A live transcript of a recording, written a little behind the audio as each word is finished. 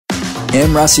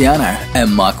Em Rusciano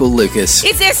and Michael Lucas.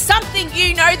 Is there something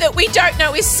you know that we don't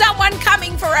know? Is someone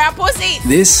coming for our pussies?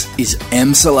 This is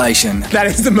Emsolation. That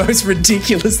is the most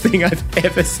ridiculous thing I've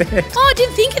ever said. Oh, I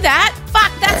didn't think of that. Fuck,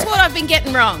 that's what I've been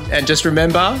getting wrong. And just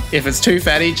remember, if it's too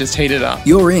fatty, just heat it up.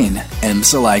 You're in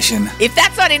Emsolation. If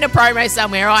that's not in a promo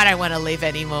somewhere, I don't want to live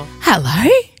anymore.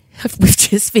 Hello. We've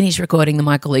just finished recording the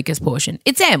Michael Lucas portion.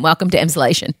 It's Em. Welcome to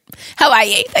Emsolation. How are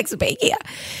you? Thanks for being here.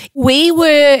 We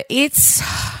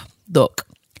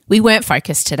weren't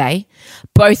focused today.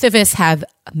 Both of us have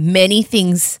many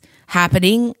things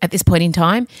happening at this point in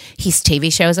time. His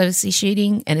TV show is obviously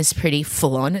shooting and is pretty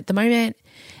full on at the moment.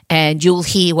 And you'll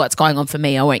hear what's going on for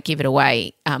me. I won't give it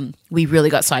away. We really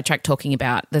got sidetracked talking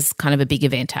about there's kind of a big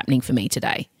event happening for me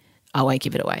today. I won't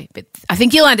give it away, but I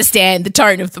think you'll understand the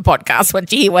tone of the podcast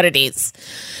once you hear what it is.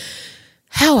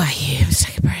 How are you? Let's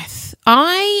take a breath.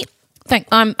 I'm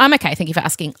okay. Thank you for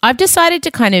asking. I've decided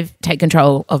to kind of take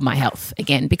control of my health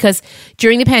again because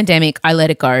during the pandemic, I let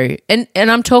it go. And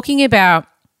I'm talking about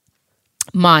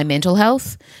my mental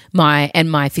health, my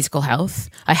physical health.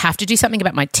 I have to do something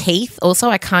about my teeth. Also,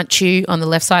 I can't chew on the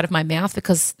left side of my mouth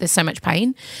because there's so much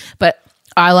pain. But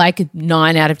I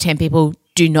 9 out of 10 people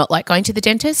do not like going to the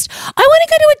dentist. I want to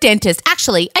go to a dentist.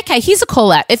 Actually, okay, here's a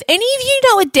call out. If any of you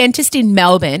know a dentist in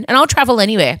Melbourne, and I'll travel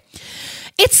anywhere,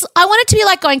 I want it to be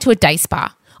like going to a day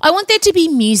spa. I want there to be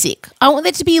music. I want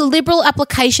there to be a liberal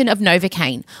application of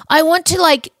Novocaine. I want to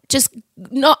I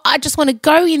just want to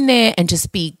go in there and just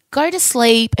go to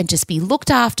sleep and just be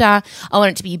looked after. I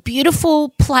want it to be a beautiful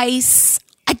place.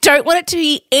 I don't want it to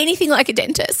be anything like a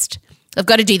dentist. I've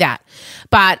got to do that.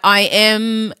 But I've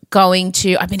been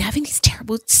having these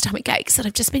terrible stomach aches that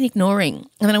I've just been ignoring.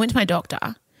 And then I went to my doctor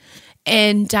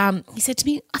and he said to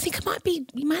me, I think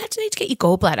you might have to need to get your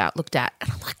gallbladder looked at. And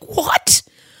I'm like, what?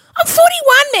 I'm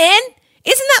 41, man.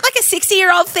 Isn't that like a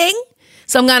 60-year-old thing?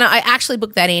 So I actually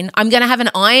booked that in. I'm going to have an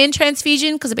iron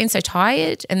transfusion because I've been so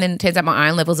tired. And then it turns out my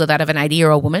iron levels are that of an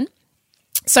 80-year-old woman.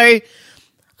 So I'm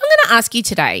going to ask you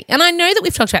today, and I know that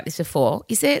we've talked about this before,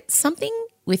 is there something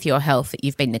with your health that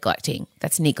you've been neglecting,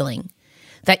 that's niggling,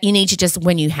 that you need to just,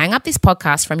 when you hang up this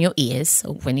podcast from your ears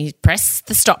or when you press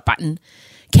the stop button,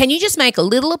 can you just make a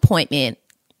little appointment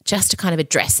just to kind of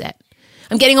address it?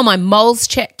 I'm getting all my moles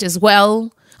checked as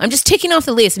well. I'm just ticking off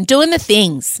the list. I'm doing the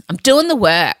things. I'm doing the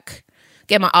work.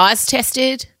 Get my eyes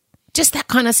tested, just that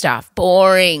kind of stuff,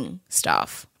 boring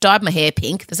stuff. Dyed my hair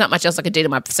pink. There's not much else I could do to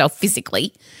myself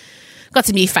physically. Got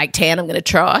some new fake tan I'm going to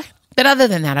try. But other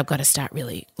than that, I've got to start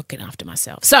really looking after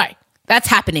myself. So that's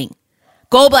happening.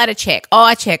 Gallbladder check.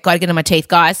 Eye check. Got to get on my teeth,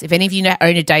 guys. If any of you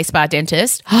own a day spa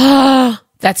dentist,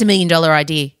 that's $1 million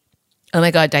idea. Oh,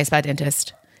 my God, day spa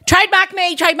dentist. Trademark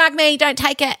me. Don't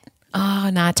take it. Oh,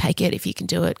 no, take it if you can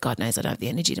do it. God knows I don't have the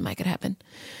energy to make it happen.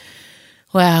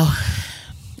 Wow.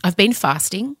 I've been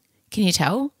fasting. Can you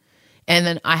tell? And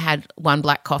then I had one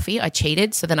black coffee. I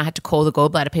cheated. So then I had to call the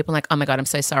gallbladder people like, oh, my God, I'm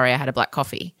so sorry I had a black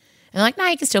coffee. And they're like, no,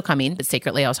 you can still come in. But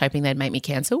secretly I was hoping they'd make me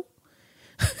cancel.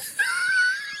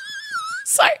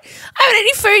 So I haven't had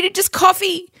any food and just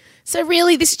coffee. So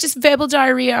really this is just verbal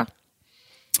diarrhea.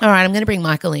 All right, I'm going to bring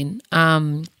Michael in.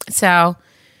 It's our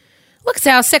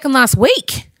second last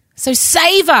week. So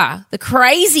savor the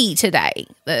crazy today,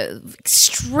 the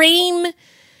extreme.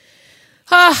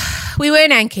 We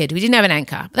weren't anchored. We didn't have an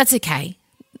anchor. But that's okay.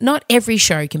 Not every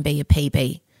show can be a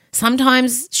PB.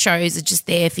 Sometimes shows are just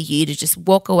there for you to just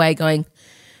walk away going,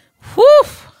 whew,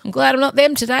 I'm glad I'm not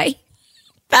them today.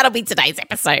 That'll be today's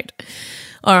episode.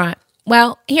 All right.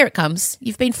 Well, here it comes.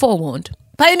 You've been forewarned.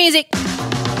 Play the music.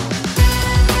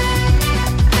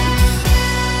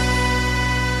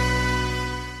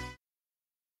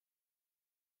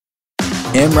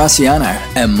 Em Rusciano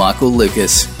and Michael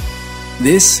Lucas.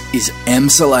 This is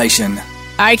Emsolation.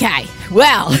 Okay.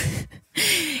 Well,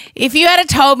 if you had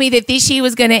told me that this year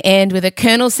was going to end with a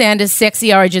Colonel Sanders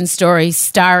sexy origin story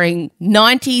starring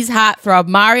 90s heartthrob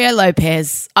Mario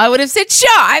Lopez, I would have said, sure,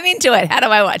 I'm into it. How do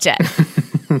I watch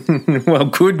it? Well,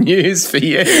 good news for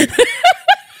you.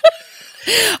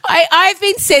 I've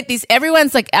been sent this.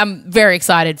 Everyone's like, I'm very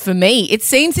excited for me. It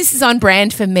seems this is on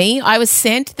brand for me. I was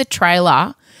sent the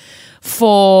trailer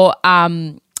for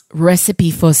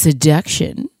Recipe for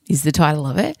Seduction is the title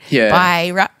of it,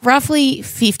 by roughly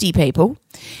 50 people.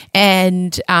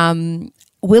 And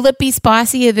will it be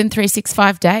spicier than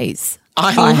 365 days?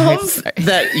 I love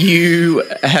that you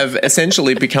have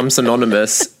essentially become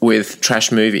synonymous with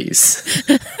trash movies.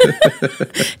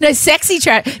 No, sexy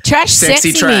trash.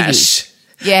 Sexy trash.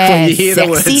 Yeah, when you hear the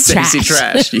word sexy sexy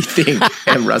trash. trash, you think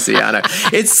M. Rusciano.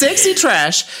 It's sexy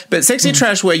trash, but sexy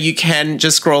trash where you can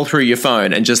just scroll through your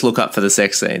phone and just look up for the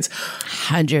sex scenes.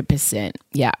 100%.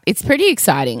 Yeah, it's pretty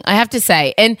exciting, I have to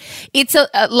say. And it's a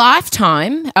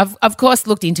Lifetime. I've, of course,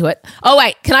 looked into it. Oh,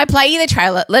 wait, can I play you the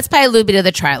trailer? Let's play a little bit of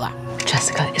the trailer.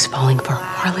 Jessica is falling for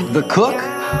Harlan. The cook?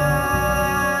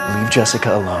 Leave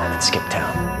Jessica alone and skip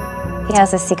town. He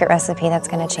has a secret recipe that's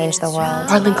going to change the world.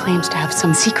 Harlan claims to have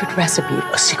some secret recipe.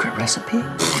 A secret recipe?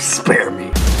 Spare me.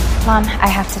 Mom, I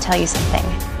have to tell you something.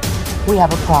 We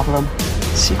have a problem.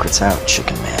 Secret's out,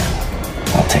 chicken man.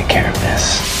 I'll take care of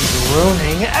this. He's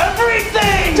ruining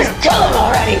everything! Just kill him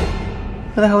already!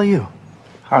 Who the hell are you?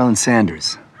 Harlan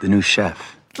Sanders, the new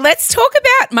chef. Let's talk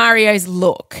about Mario's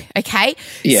look, okay?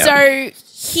 Yeah. So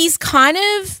he's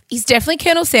definitely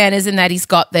Colonel Sanders in that he's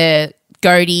got the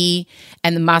goatee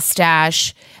and the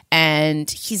mustache, and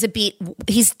he's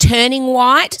turning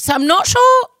white. So I'm not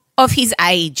sure of his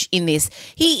age in this.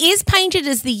 He is painted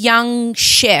as the young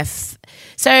chef.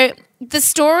 So the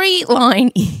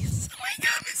storyline is, oh my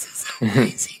God, this is so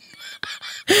amazing.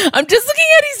 I'm just looking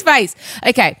at his face.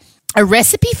 Okay. A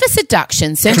recipe for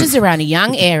seduction centers around a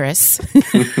young heiress.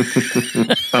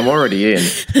 I'm already in.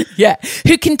 Yeah.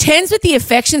 Who contends with the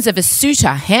affections of a suitor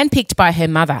handpicked by her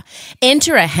mother.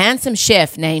 Enter a handsome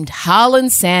chef named Harlan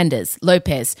Sanders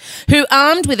Lopez, who,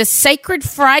 armed with a sacred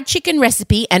fried chicken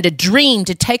recipe and a dream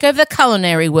to take over the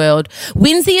culinary world,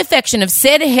 wins the affection of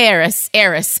said heiress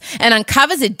and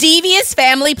uncovers a devious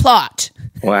family plot.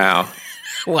 Wow.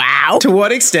 Wow. To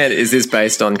what extent is this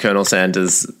based on Colonel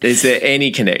Sanders? Is there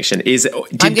any connection? Did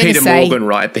Peter Morgan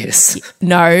write this?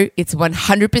 No, it's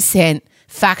 100%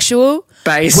 factual,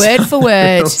 Based word for on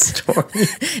word. the story.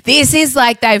 This is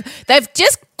like they've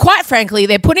just, quite frankly,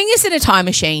 they're putting us in a time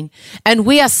machine, and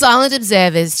we are silent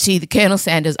observers to the Colonel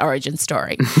Sanders origin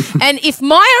story. And if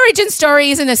my origin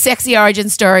story isn't a sexy origin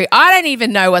story, I don't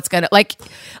even know what's going to, like,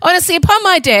 honestly, upon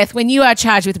my death, when you are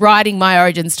charged with writing my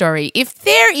origin story, if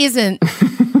there isn't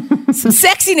some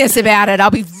sexiness about it, I'll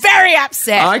be very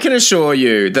upset. I can assure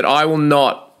you that I will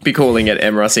not be calling it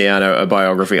M. Rusciano a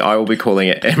biography. I will be calling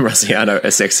it M. Rusciano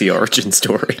a sexy origin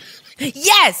story.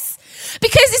 Yes.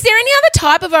 Because is there any other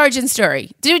type of origin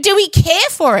story? Do we care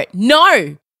for it? No.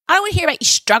 I don't want to hear about your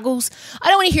struggles. I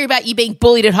don't want to hear about you being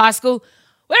bullied at high school.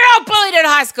 We're all bullied at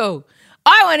high school.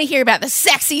 I want to hear about the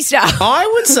sexy stuff. I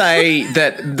would say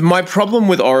that my problem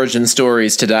with origin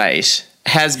stories to date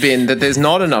has been that there's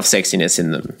not enough sexiness in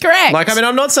them. Correct. Like, I mean,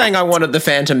 I'm not saying I wanted the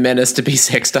Phantom Menace to be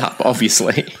sexed up,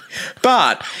 obviously,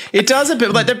 but it does a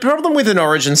bit. Like, the problem with an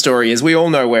origin story is we all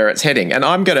know where it's heading, and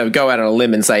I'm going to go out on a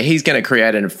limb and say he's going to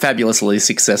create a fabulously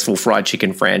successful fried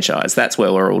chicken franchise. That's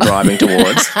where we're all driving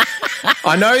towards.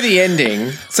 I know the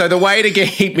ending, so the way to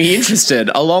keep me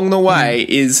interested along the way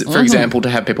is, for example, to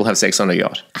have people have sex on a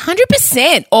yacht.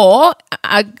 100%. Or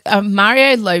a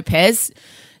Mario Lopez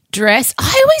dress.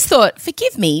 I always thought,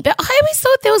 forgive me, but I always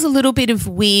thought there was a little bit of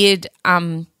weird,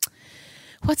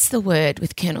 what's the word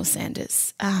with Colonel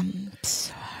Sanders?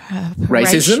 Racism?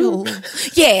 Racial.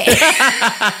 Yeah.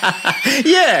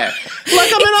 Yeah.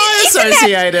 Like, I mean, I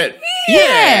associate it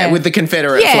with the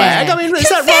Confederate flag. I mean, is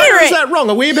that right or is that wrong?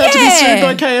 Are we about to be sued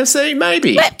by KFC?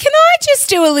 Maybe. But can I just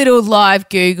do a little live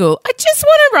Google? I just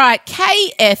want to write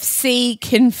KFC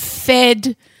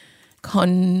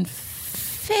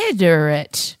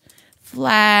Confederate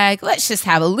flag. Let's just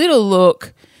have a little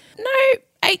look. No,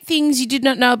 8 things you did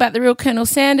not know about the real Colonel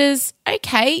Sanders.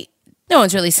 Okay. No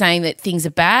one's really saying that things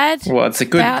are bad. Well, it's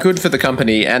good for the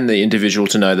company and the individual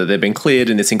to know that they've been cleared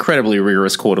in this incredibly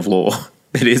rigorous court of law.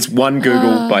 It is one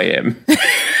Google by M.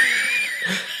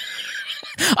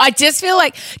 I just feel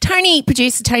like,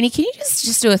 producer Tony, can you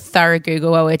just do a thorough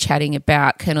Google while we're chatting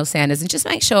about Colonel Sanders and just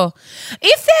make sure,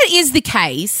 if that is the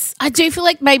case, I do feel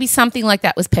like maybe something like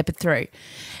that was peppered through.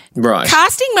 Right.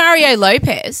 Casting Mario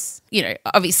Lopez,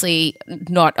 obviously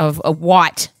not of a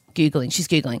white Googling, she's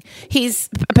Googling, he's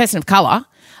a person of colour.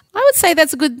 I would say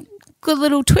that's a good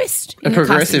little twist. A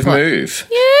progressive move.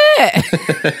 Yeah.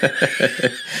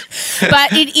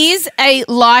 But it is a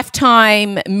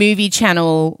Lifetime movie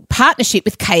channel partnership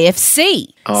with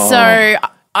KFC. Oh. So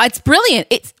it's brilliant.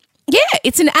 It's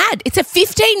an ad. It's a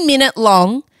 15-minute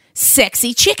long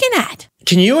sexy chicken ad.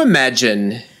 Can you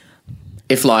imagine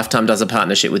if Lifetime does a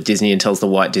partnership with Disney and tells the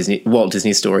Walt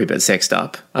Disney story but sexed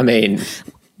up? I mean...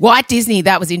 White Disney,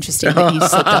 that was interesting that you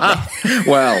slipped up there.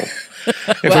 Well...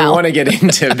 If we want to get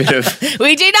into a bit of...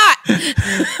 We do not.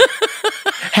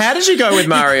 How did you go with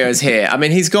Mario's hair? I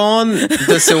mean, he's gone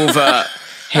the silver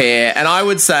hair, and I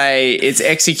would say it's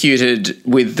executed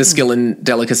with the skill and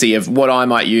delicacy of what I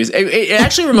might use. It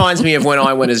actually reminds me of when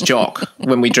I went as Jock,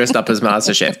 when we dressed up as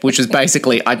MasterChef, which was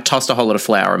basically I tossed a whole lot of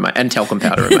flour and talcum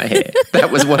powder in my hair.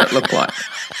 That was what it looked like.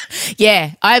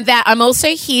 Yeah, I'm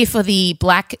also here for the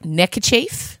black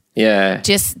neckerchief. Yeah.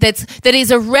 That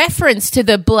is a reference to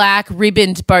the black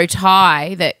ribboned bow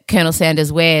tie that Colonel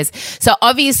Sanders wears. So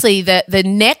obviously the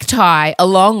necktie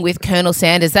along with Colonel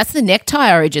Sanders, that's the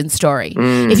necktie origin story.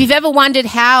 If you've ever wondered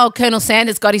how Colonel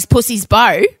Sanders got his pussy's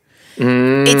bow,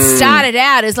 it started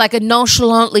out as like a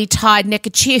nonchalantly tied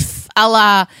neckerchief a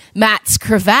la Matt's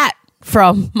cravat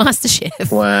from MasterChef.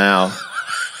 Wow.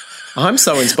 I'm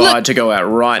so inspired to go out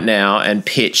right now and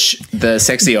pitch the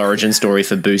sexy origin story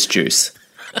for Boost Juice.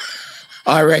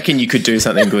 I reckon you could do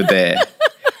something good there.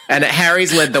 And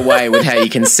Harry's led the way with how you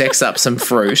can sex up some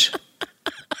fruit.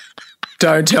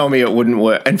 Don't tell me it wouldn't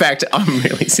work. In fact, I'm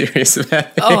really serious about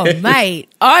it. Oh, mate,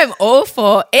 I'm all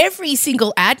for every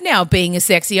single ad now being a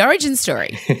sexy origin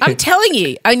story. I'm telling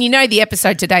you. And you know the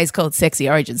episode today is called Sexy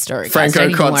Origin Story. Franco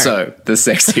Cozzo, the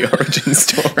sexy origin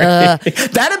story.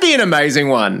 That'd be an amazing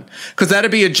one because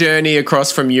that'd be a journey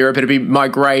across from Europe. It'd be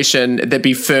migration. There'd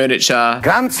be furniture.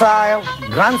 Grandsire,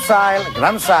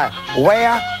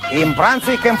 where in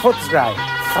Brunswick and Footscray,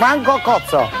 Franco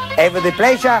Cozzo, have the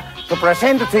pleasure to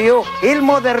present to you Il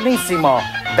Modernissimo,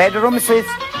 bedroom suites,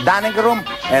 dining room,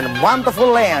 and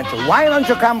wonderful lounge. Why don't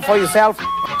you come for yourself?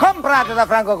 Comprate da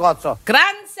Franco Cozzo.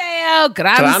 Grand sale.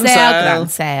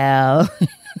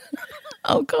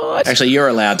 Oh, God. Actually, you're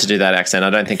allowed to do that accent. I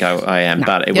don't think I am,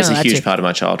 but it was a huge part of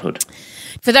my childhood.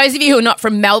 For those of you who are not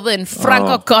from Melbourne,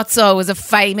 Franco Cozzo was a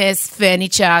famous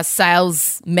furniture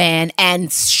salesman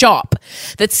and shop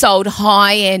that sold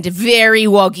high-end, very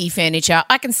woggy furniture.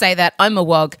 I can say that. I'm a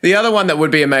wog. The other one that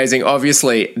would be amazing,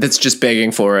 obviously, that's just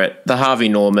begging for it, the Harvey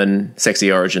Norman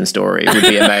sexy origin story would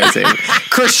be amazing.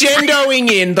 Crescendoing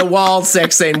in the wild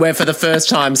sex scene where for the first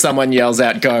time someone yells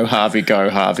out, "Go Harvey, go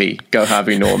Harvey, go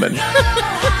Harvey Norman."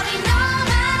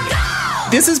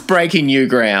 This is breaking new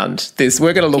ground.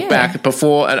 We're going to look back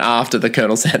before and after the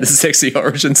Colonel Sanders sexy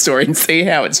origin story and see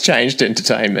how it's changed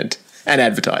entertainment and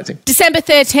advertising. December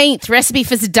 13th, Recipe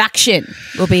for Seduction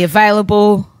will be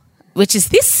available, which is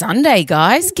this Sunday,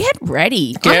 guys. Get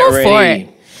ready. I'm all for it.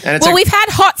 And we've had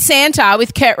Hot Santa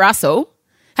with Kurt Russell.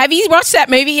 Have you watched that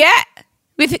movie yet?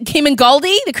 With him and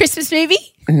Goldie, the Christmas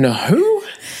movie? No.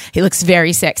 He looks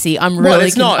very sexy.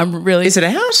 Is it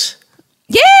out?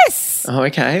 Yes. Oh,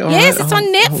 okay. All yes, right. it's on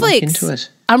Netflix. I'll look into it.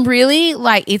 I'm really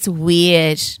it's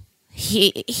weird.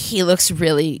 He looks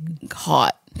really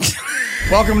hot.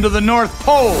 Welcome to the North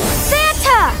Pole.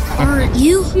 Santa! Aren't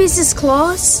you Mrs.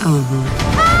 Claus? What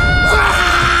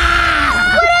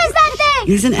is that thing?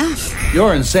 Here's an F.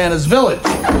 You're in Santa's village,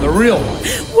 the real one.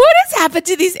 What has happened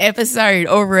to this episode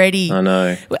already? I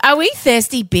know. Are we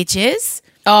thirsty bitches?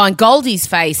 Oh, and Goldie's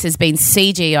face has been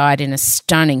CGI'd in a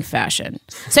stunning fashion.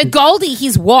 So Goldie,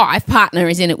 his partner,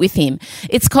 is in it with him.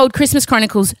 It's called Christmas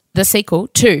Chronicles, the sequel,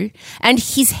 2. And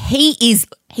he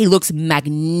looks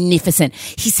magnificent.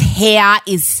 His hair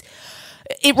it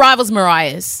rivals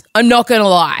Mariah's. I'm not going to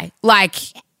lie.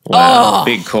 Wow,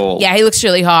 big call. Yeah, he looks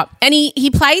really hot. And he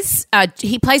plays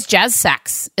jazz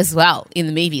sax as well in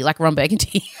the movie, like Ron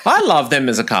Burgundy. I love them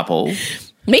as a couple.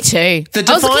 Me too. The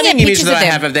defining image that I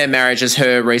have of their marriage is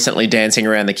her recently dancing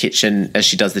around the kitchen as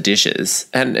she does the dishes.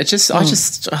 And that's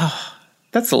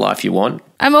the life you want.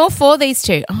 I'm all for these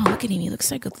two. Oh, look at him. He looks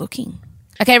so good looking.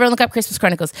 Okay, everyone look up Christmas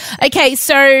Chronicles. Okay,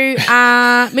 so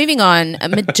moving on.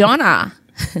 Madonna.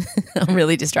 I'm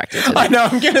really distracted today. I know,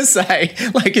 I'm going to say,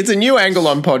 it's a new angle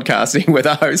on podcasting where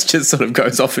the host just sort of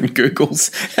goes off and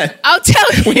Googles. And I'll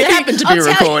tell you. We happen to be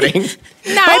recording.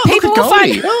 People will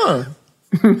find...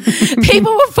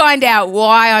 People will find out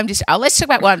why I'm just. Let's talk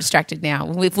about why I'm distracted now.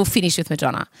 We'll finish with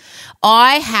Madonna.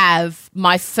 I have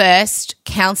my first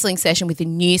counselling session with a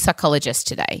new psychologist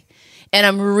today, and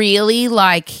I'm really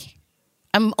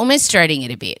I'm almost dreading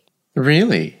it a bit.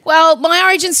 Really? Well, my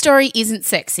origin story isn't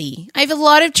sexy. I have a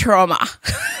lot of trauma.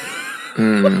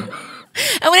 And whenever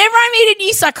I meet a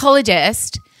new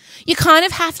psychologist, you kind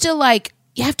of have to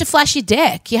you have to flash your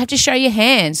deck. You have to show your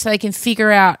hand so they can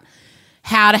figure out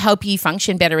how to help you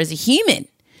function better as a human.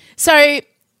 So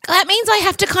that means I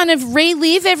have to kind of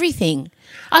relive everything.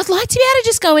 I'd like to be able to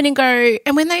just go in and go,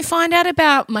 and when they find out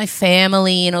about my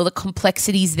family and all the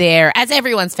complexities there, as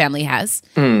everyone's family has,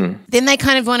 then they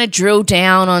kind of want to drill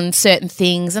down on certain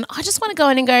things. And I just want to go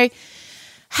in and go,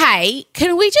 hey,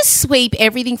 can we just sweep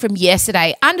everything from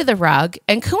yesterday under the rug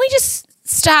and can we just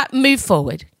move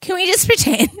forward? Can we just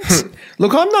pretend?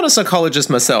 Look, I'm not a psychologist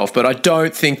myself, but I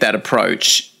don't think that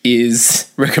approach is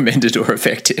recommended or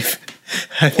effective.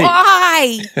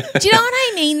 Why? Do you know what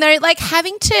I mean, though? Like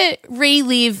having to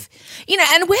relive,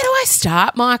 and where do I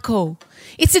start, Michael?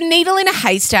 It's a needle in a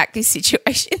haystack, this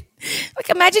situation. Like,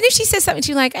 imagine if she says something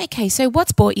to you like, okay, so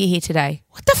what's brought you here today?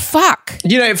 What the fuck?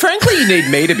 Frankly, you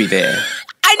need me to be there.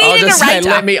 I need a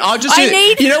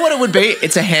narrator. You know what it would be?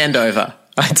 It's a handover.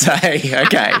 I'd say,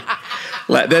 okay,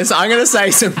 I'm going to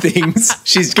say some things.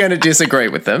 She's going to disagree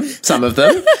with them, some of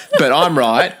them, but I'm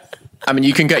right. I mean,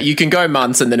 you can go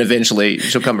months and then eventually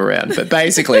she'll come around. But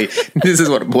basically, this is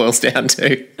what it boils down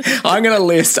to. I've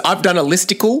done a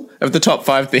listicle of the top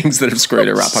 5 things that have screwed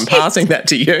her up. I'm passing that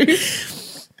to you.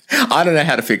 I don't know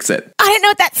how to fix it. I don't know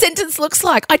what that sentence looks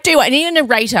like. I do. I need a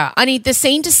narrator. I need the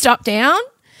scene to stop down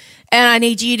and I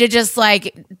need you to just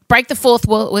like break the fourth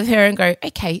wall with her and go,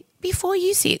 okay, before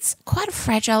you sits quite a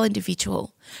fragile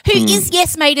individual who is,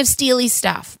 yes, made of steely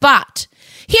stuff, but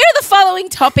here are the following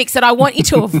topics that I want you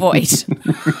to avoid.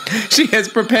 We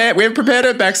have prepared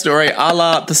her backstory a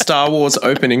la the Star Wars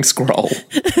opening scroll.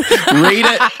 Read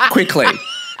it quickly.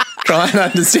 Try and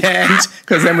understand,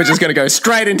 because then we're just going to go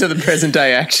straight into the present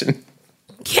day action.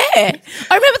 Yeah.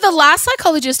 I remember the last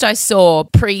psychologist I saw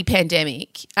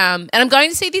pre-pandemic, and I'm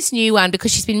going to see this new one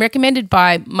because she's been recommended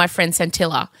by my friend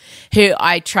Santilla, who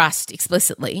I trust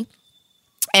explicitly.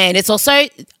 And it's also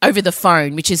over the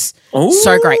phone, which is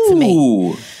so great for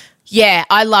me. Yeah,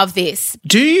 I love this.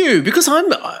 Do you? Because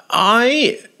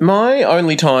my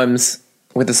only times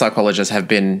with a psychologist have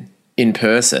been in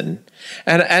person.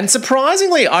 And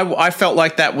surprisingly, I felt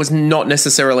like that was not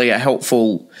necessarily a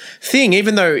helpful thing,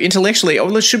 even though intellectually,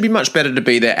 it should be much better to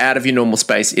be there out of your normal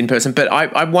space in person. But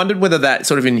I wondered whether that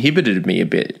sort of inhibited me a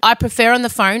bit. I prefer on the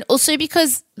phone also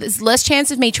because there's less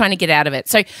chance of me trying to get out of it.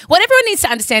 So what everyone needs to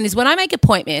understand is when I make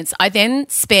appointments, I then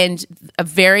spend a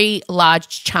very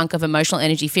large chunk of emotional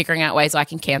energy figuring out ways I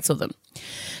can cancel them.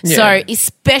 Yeah. So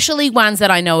especially ones that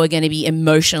I know are going to be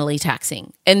emotionally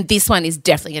taxing. And this one is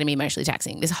definitely going to be emotionally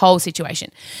taxing, this whole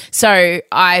situation. So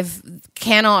I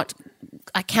cannot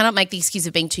make the excuse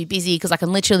of being too busy because I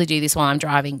can literally do this while I'm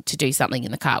driving to do something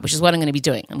in the car, which is what I'm going to be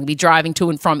doing. I'm going to be driving to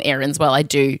and from errands while I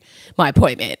do my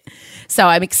appointment. So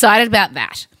I'm excited about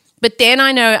that. But then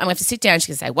I know I'm going to have to sit down and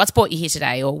she's going to say, what's brought you here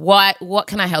today? Or what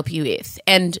can I help you with?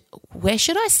 And where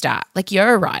should I start? Like,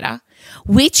 you're a writer.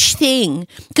 Which thing?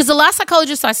 Because the last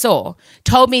psychologist I saw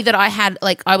told me that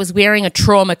I was wearing a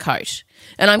trauma coat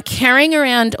and I'm carrying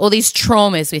around all these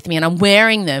traumas with me and I'm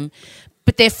wearing them,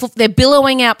 but they're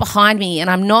billowing out behind me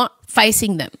and I'm not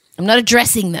facing them. I'm not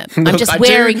addressing them. I'm just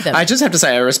wearing them. I just have to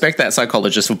say I respect that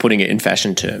psychologist for putting it in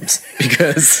fashion terms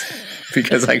because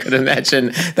I could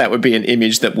imagine that would be an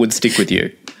image that would stick with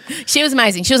you. She was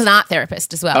amazing. She was an art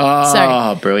therapist as well.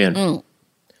 Oh, brilliant.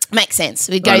 Makes sense.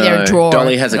 We'd go there and draw.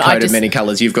 Dolly has a coat of many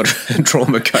colours. You've got a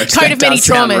trauma coat. Coat of many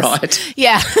traumas. Right.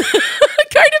 Yeah. Coat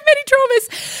of many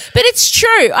traumas. But it's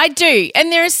true. I do.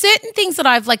 And there are certain things that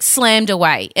I've slammed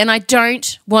away and I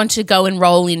don't want to go and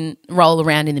roll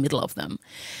around in the middle of them.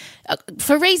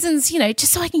 For reasons,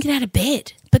 just so I can get out of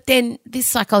bed. But then this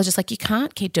psychologist you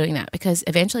can't keep doing that because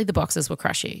eventually the boxes will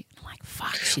crush you. I'm like,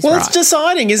 fuck, she's right. Well, it's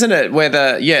deciding, isn't it,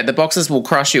 whether, the boxes will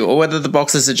crush you or whether the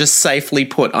boxes are just safely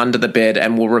put under the bed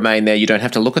and will remain there. You don't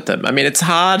have to look at them. I mean, it's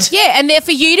hard. Yeah, and they're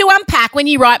for you to unpack when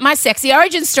you write my Sexy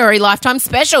Origin Story Lifetime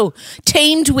Special,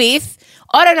 teamed with,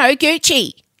 I don't know,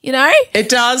 Gucci, It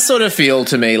does sort of feel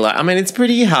to me it's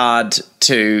pretty hard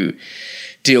to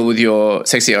deal with your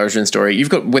sexy origin story. You've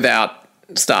got without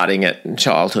starting at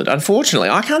childhood. Unfortunately,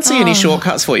 I can't see any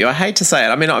shortcuts for you. I hate to say it.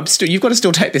 I mean, you've got to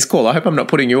still take this call. I hope I'm not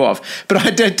putting you off.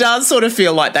 But it does sort of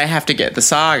feel like they have to get the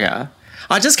saga.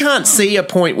 I just can't see a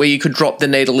point where you could drop the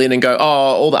needle in and go,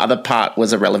 all the other part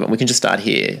was irrelevant. We can just start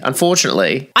here.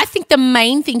 Unfortunately. I think the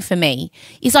main thing for me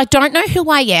is I don't know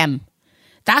who I am.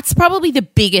 That's probably the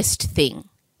biggest thing,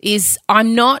 is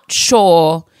I'm not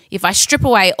sure if I strip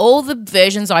away all the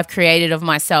versions I've created of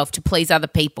myself to please other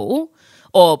people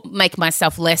or make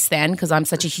myself less than because I'm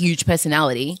such a huge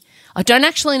personality, I don't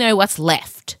actually know what's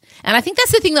left. And I think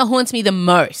that's the thing that haunts me the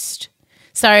most.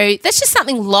 So that's just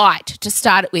something light to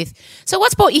start it with. So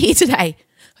what's brought you here today?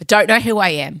 I don't know who I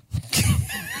am.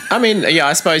 I mean, yeah,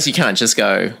 I suppose you can't just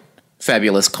go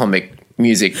fabulous comic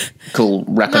musical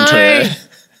raconteur.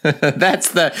 No. That's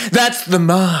the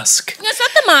mask. No, it's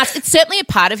not the mask. It's certainly a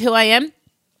part of who I am.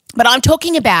 But I'm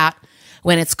talking about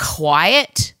when it's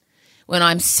quiet, when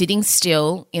I'm sitting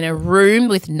still in a room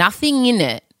with nothing in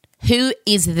it. Who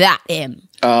is that M?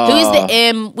 Who is the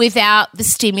M without the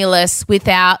stimulus,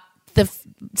 without the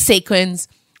sequins,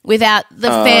 without the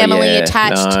family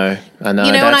attached? No, I know,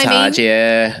 you know that's what I hard, mean?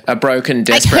 yeah. A broken,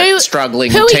 desperate,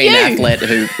 struggling teen athlete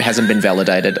who hasn't been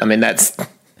validated. I mean, that's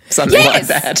something like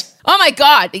that. Oh my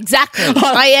God, exactly.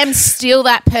 I am still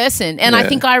that person. And I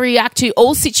think I react to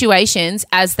all situations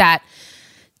as that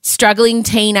struggling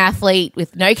teen athlete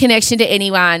with no connection to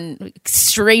anyone,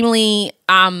 extremely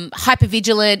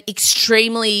hypervigilant,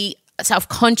 extremely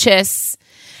self-conscious.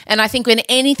 And I think when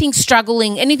anything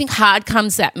hard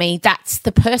comes at me, that's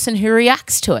the person who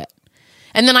reacts to it.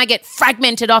 And then I get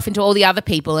fragmented off into all the other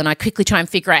people and I quickly try and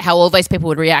figure out how all those people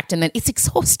would react, and then it's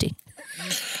exhausting.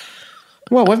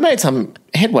 Well, we've made some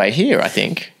headway here, I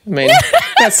think. I mean,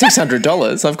 that's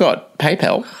 $600. I've got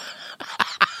PayPal.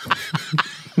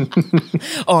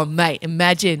 Oh, mate,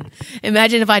 imagine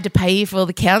if I had to pay you for all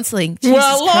the counselling. Jesus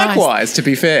Well, Christ. likewise, to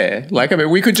be fair. Like, I mean,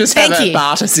 we could just have Thank a you.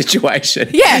 barter situation.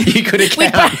 Yeah. You could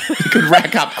you could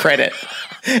rack up credit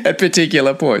at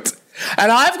particular points.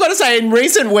 And I've got to say, in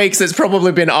recent weeks, it's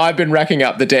probably been I've been racking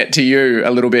up the debt to you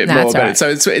a little bit more. That's But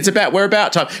right. so we're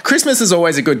about time. Christmas is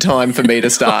always a good time for me to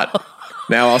start.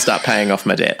 Now I'll start paying off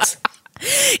my debts.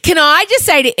 Can I just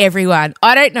say to everyone,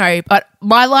 I don't know, but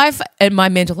my life and my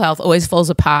mental health always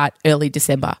falls apart early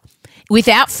December.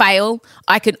 Without fail,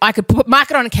 I could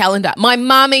mark it on a calendar. My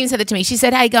mum even said that to me. She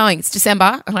said, "Hey, going, it's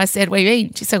December." And I said, "What do you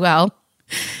mean?" She said, "Well,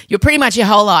 you're pretty much your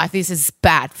whole life. This is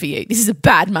bad for you. This is a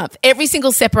bad month. Every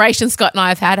single separation Scott and I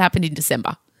have had happened in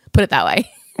December. Put it that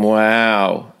way."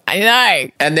 Wow. I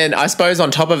know. And then I suppose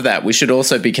on top of that, we should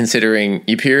also be considering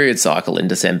your period cycle in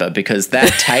December, because that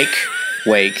take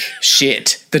week,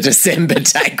 shit, the December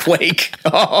take week.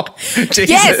 Oh, Jesus.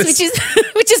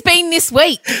 Yes, which has been this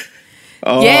week.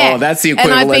 Oh, Yeah. that's the And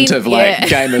I've equivalent been- of like yeah.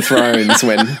 Game of Thrones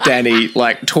when Dany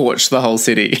like torched the whole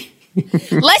city.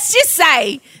 Let's just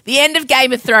say the end of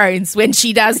Game of Thrones when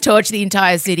she does torch the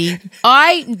entire city.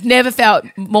 I never felt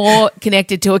more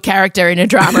connected to a character in a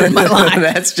drama in my life.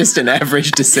 That's just an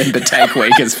average December take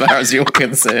week as far as you're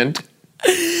concerned.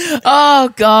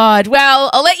 Oh, God. Well,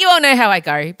 I'll let you all know how I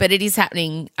go, but it is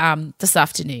happening this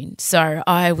afternoon. So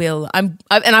I will. And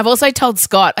I've also told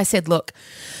Scott, I said, look,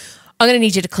 I'm going to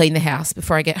need you to clean the house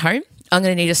before I get home. I'm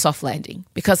going to need a soft landing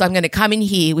because I'm going to come in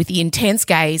here with the intense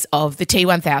gaze of the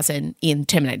T-1000 in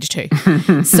Terminator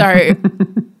 2. So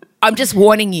I'm just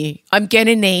warning you, I'm going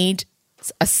to need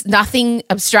nothing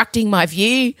obstructing my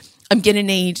view. I'm going to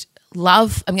need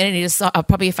love. I'm going to need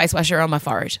probably a face washer on my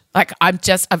forehead. Like I've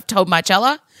told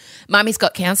Marcella, Mummy's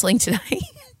got counselling today.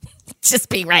 Just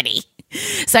be ready.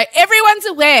 So everyone's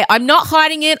aware. I'm not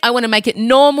hiding it. I want to make it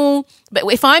normal. But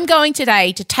if I'm going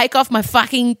today to take off my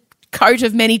fucking coat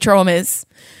of many traumas,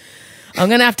 I'm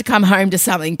going to have to come home to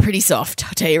something pretty soft,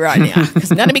 I'll tell you right now,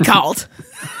 because I'm going to be cold.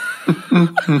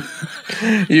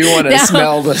 You want to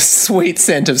smell the sweet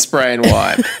scent of spray and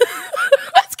wipe.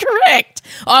 That's correct.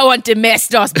 I want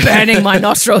domestos burning my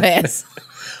nostril hairs.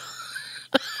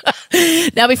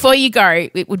 Now, before you go,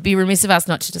 it would be remiss of us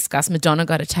not to discuss Madonna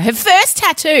got her first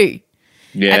tattoo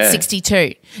at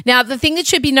 62. Now, the thing that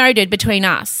should be noted between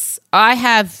us, I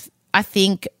have, I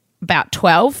think, about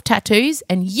 12 tattoos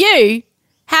and you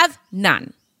have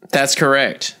none. That's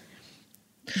correct.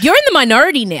 You're in the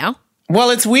minority now.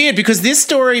 Well, it's weird because this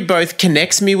story both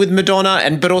connects me with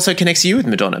Madonna but also connects you with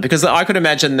Madonna, because I could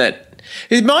imagine that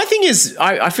my thing is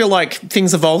I feel like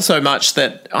things evolve so much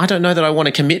that I don't know that I want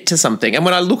to commit to something. And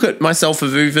when I look at myself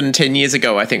of even 10 years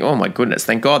ago, I think, oh my goodness,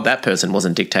 thank God that person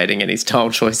wasn't dictating any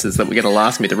style choices that were going to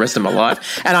last me the rest of my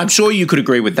life. And I'm sure you could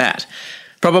agree with that.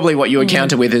 Probably what you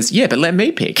encounter with is, yeah, but let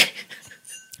me pick.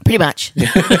 Pretty much. No,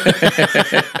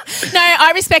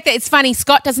 I respect that. It's funny.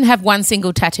 Scott doesn't have one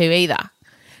single tattoo either.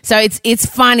 So it's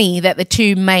funny that the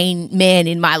two main men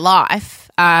in my life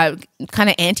are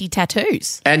kind of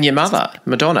anti-tattoos. And your mother,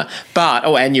 Madonna.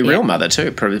 And your real mother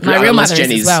too. Probably. My real mother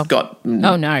Jenny's is as well. got...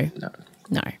 Oh, no.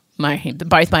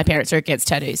 Both my parents are against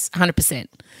tattoos, 100%.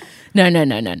 No.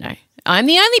 I'm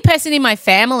the only person in my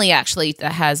family actually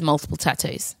that has multiple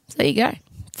tattoos. So there you go.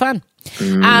 Fun.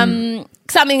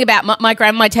 Something about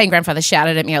my 10 grandfather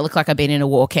shouted at me, I look like I've been in a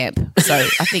war camp. So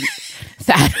I think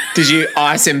that... Did you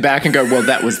ice him back and go, well,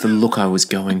 that was the look I was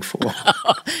going for? No,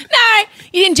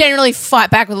 you didn't generally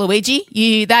fight back with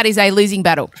Luigi. That is a losing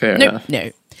battle. Fair enough.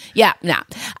 No. Yeah, no.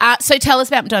 So tell us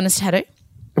about Madonna's tattoo.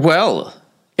 Well,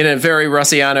 in a very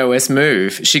Rossiano-esque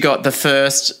move, she got the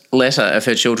first letter of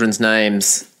her children's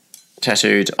names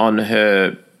tattooed on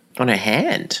her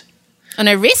hand. On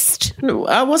her wrist?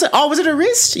 Was it? Oh, was it a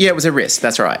wrist? Yeah, it was a wrist.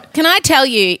 That's right. Can I tell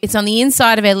you, it's on the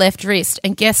inside of her left wrist,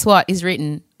 and guess what is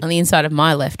written on the inside of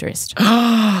my left wrist?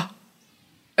 Chella.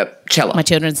 My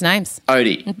children's names.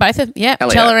 Odie. Both of Elliot.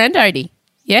 Chella and Odie.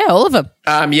 Yeah, all of them.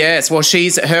 Yes. Well,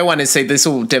 her one is, see, this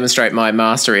will demonstrate my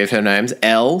mastery of her names.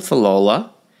 L for Lola,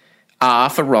 R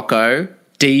for Rocco,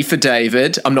 D for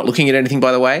David. I'm not looking at anything,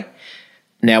 by the way.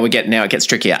 Now it gets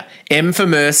trickier. M for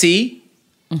Mercy,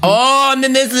 Oh, and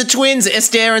then there's the twins,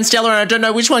 Esther and Stella, and I don't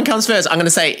know which one comes first. I'm going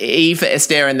to say E for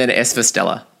Esther and then S for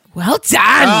Stella. Well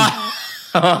done.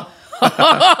 Look,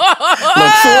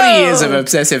 40 years of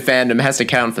obsessive fandom has to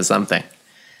count for something.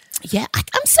 Yeah,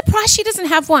 I'm surprised she doesn't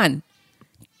have one.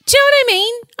 Do you know what I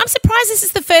mean? I'm surprised this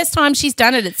is the first time she's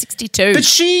done it at 62. But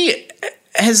she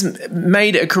has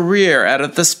made a career out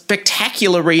of the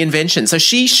spectacular reinvention. So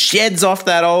she sheds off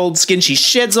that old skin. She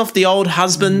sheds off the old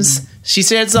husbands. She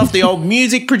sheds off the old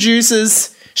music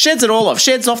producers. Sheds it all off.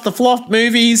 Sheds off the flop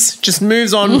movies. Just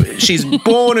moves on. She's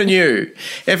born anew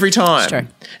every time. It's true.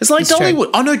 It's like It's Dolly true. would.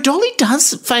 Oh, no, Dolly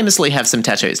does famously have some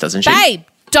tattoos, doesn't she? Babe,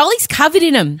 Dolly's covered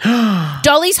in them.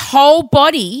 Dolly's whole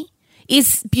body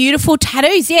is beautiful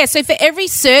tattoos. Yeah, so for every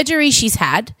surgery she's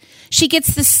had, she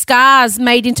gets the scars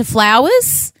made into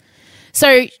flowers.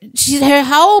 So her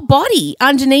whole body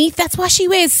underneath, that's why she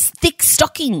wears thick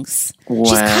stockings.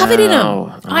 She's covered in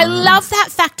them. I love that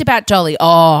fact about Dolly.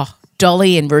 Oh,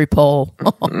 Dolly and RuPaul.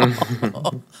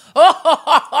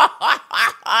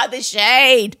 The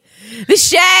shade. The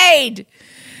shade.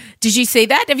 Did you see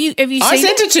that? Have you seen I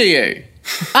sent it to you.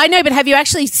 I know, but have you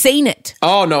actually seen it?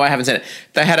 Oh, no, I haven't seen it.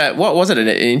 They had what was it, an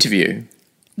interview?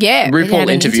 Yeah. they had RuPaul an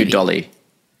interviewed interview. Dolly.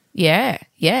 Yeah,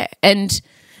 yeah. And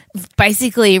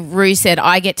basically Ru said,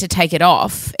 I get to take it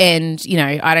off and, you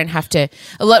know, I don't have to.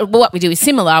 What we do is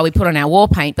similar. We put on our war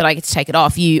paint, but I get to take it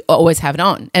off. You always have it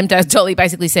on. And Dolly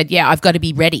basically said, yeah, I've got to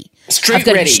be ready. Street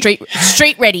ready.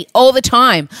 Street ready all the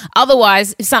time.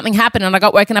 Otherwise, if something happened and I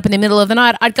got woken up in the middle of the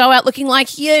night, I'd go out looking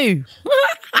like you.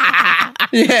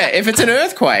 Yeah, if it's an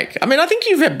earthquake. I mean, I think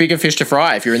you've had bigger fish to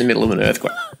fry if you're in the middle of an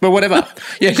earthquake. But whatever.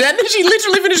 Yeah, and then she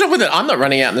literally finished off with it. I'm not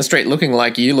running out in the street looking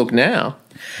like you look now.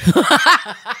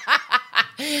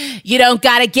 You don't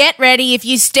got to get ready if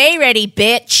you stay ready,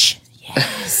 bitch.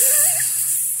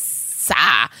 Yes.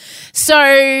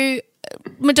 So,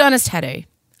 Madonna's tattoo.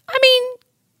 I mean,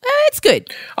 it's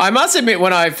good. I must admit,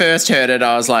 when I first heard it,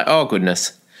 I was like, oh,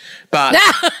 goodness. But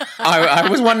I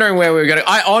was wondering where we were going.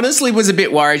 I honestly was a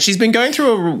bit worried. She's been going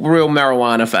through a real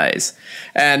marijuana phase.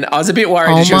 And I was a bit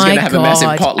worried that she was going to have a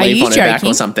massive pot leaf on her back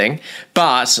or something.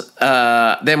 But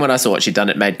then when I saw what she'd done,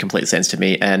 it made complete sense to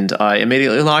me. And I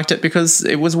immediately liked it because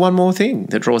it was one more thing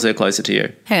that draws her closer to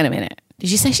you. Hang on a minute. Did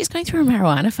you say she's going through a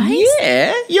marijuana phase?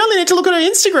 Yeah. You only need to look at her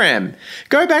Instagram.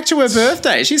 Go back to her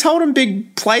birthday. She's holding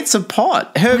big plates of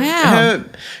pot. Her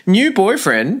new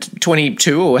boyfriend,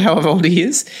 22 or however old he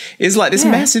is like this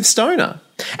massive stoner.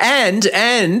 And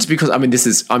because, I mean,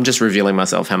 I'm just revealing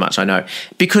myself how much I know.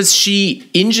 Because she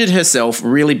injured herself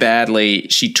really badly.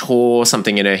 She tore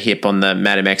something in her hip on the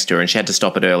Madam X tour and she had to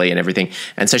stop it early and everything.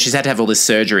 And so she's had to have all these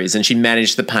surgeries and she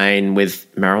managed the pain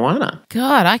with marijuana.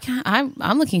 God, I can't.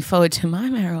 I'm looking forward to my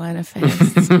marijuana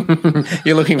phase.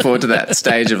 You're looking forward to that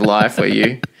stage of life where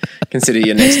you consider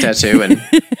your next tattoo and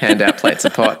hand out plates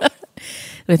of pot.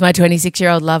 With my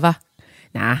 26-year-old lover.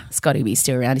 Nah, Scotty will be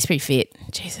still around. He's pretty fit.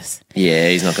 Jesus. Yeah,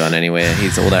 he's not going anywhere.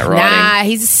 He's all that riding. Nah,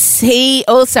 he's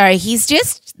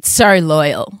just so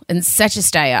loyal and such a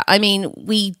stayer. I mean,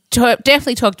 we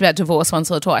definitely talked about divorce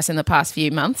once or twice in the past few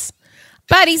months,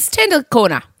 but he's turned a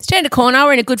corner.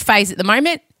 We're in a good phase at the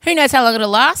moment. Who knows how long it'll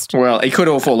last? Well, it could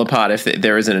all fall apart if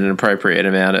there isn't an appropriate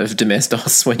amount of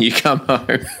domestos when you come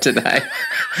home today.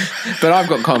 But I've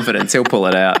got confidence. He'll pull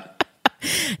it out.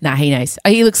 Nah, he knows.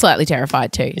 He looks slightly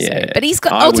terrified too. Yeah. So. But he's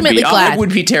ultimately glad. I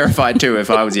would be terrified too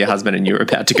if I was your husband and you were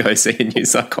about to go see a new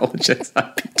psychologist.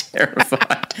 I'd be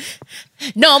terrified.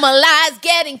 Normalize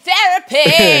getting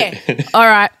therapy. All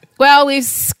right. Well,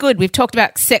 we've talked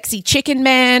about Sexy Chicken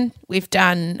Man. We've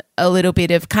done a little bit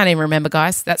of, can't even remember,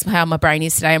 guys. That's how my brain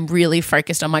is today. I'm really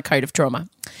focused on my Code of Trauma.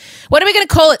 What are we going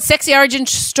to call it? Sexy Origin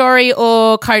Story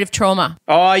or Code of Trauma?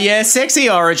 Oh, yeah, Sexy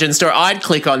Origin Story. I'd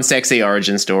click on Sexy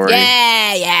Origin Story.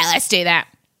 Yeah, let's do that.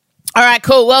 All right,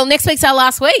 cool. Well, next week's our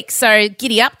last week, so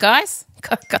giddy up, guys.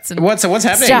 Got some What's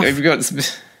happening? stuff. Have you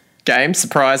got games,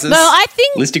 surprises? Well, I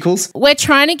think listicles? We're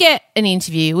trying to get an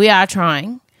interview. We are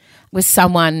trying with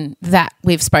someone that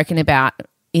we've spoken about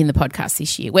in the podcast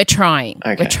this year. We're trying.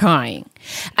 Okay. We're trying.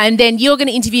 And then you're going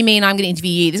to interview me and I'm going to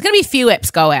interview you. There's going to be a few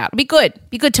eps go out. It'll be good.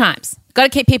 Be good times. Got to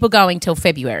keep people going till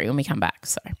February when we come back.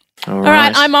 So, all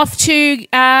right. I'm off to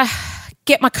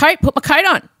get my coat, put my coat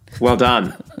on. Well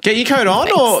done. Get your coat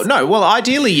on or no? Well,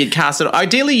 ideally you'd cast it.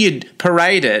 Ideally you'd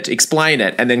parade it, explain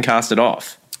it, and then cast it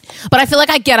off. But I feel like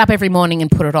I get up every morning and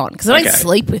put it on because I don't Okay.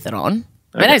 sleep with it on.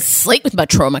 Okay. I don't sleep with my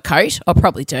trauma coat. I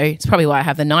probably do. It's probably why I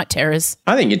have the night terrors.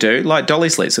 I think you do. Like Dolly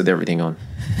sleeps with everything on.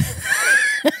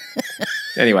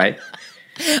 Anyway.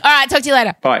 All right, talk to you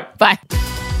later. Bye. Bye.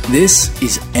 This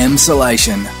is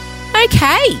Emsolation.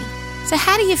 Okay. So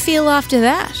how do you feel after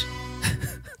that?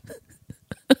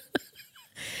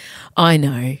 I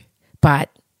know, but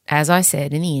as I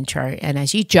said in the intro, and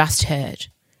as you just heard,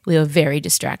 we were very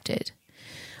distracted.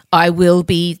 I will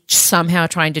be somehow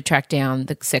trying to track down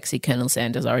the sexy Colonel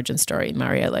Sanders origin story,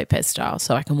 Mario Lopez style,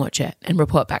 so I can watch it and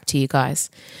report back to you guys.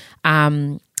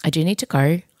 I do need to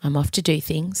go. I'm off to do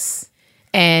things.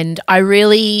 And I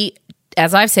really,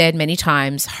 as I've said many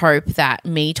times, hope that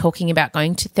me talking about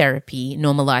going to therapy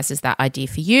normalizes that idea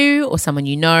for you or someone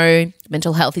you know.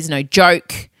 Mental health is no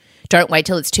joke. Don't wait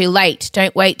till it's too late.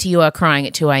 Don't wait till you are crying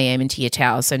at 2 a.m. into your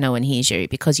towel so no one hears you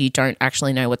because you don't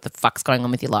actually know what the fuck's going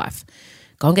on with your life.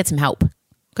 Go and get some help.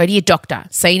 Go to your doctor.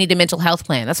 Say you need a mental health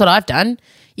plan. That's what I've done.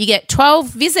 You get 12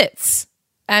 visits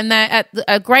and they're at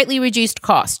a greatly reduced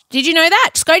cost. Did you know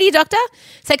that? Just go to your doctor.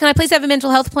 Say, can I please have a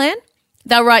mental health plan?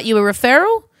 They'll write you a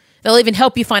referral. They'll even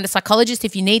help you find a psychologist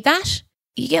if you need that.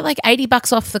 You get like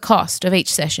 $80 off the cost of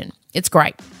each session. It's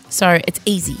great. So it's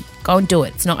easy. Go and do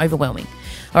it. It's not overwhelming.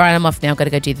 All right, I'm off now. I've got to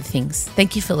go do the things.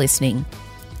 Thank you for listening.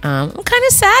 I'm kind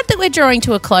of sad that we're drawing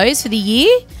to a close for the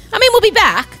year. I mean, we'll be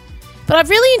back. But I've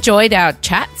really enjoyed our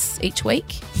chats each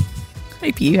week.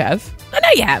 Hope you have. I know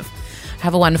you have.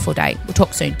 Have a wonderful day. We'll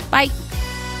talk soon. Bye.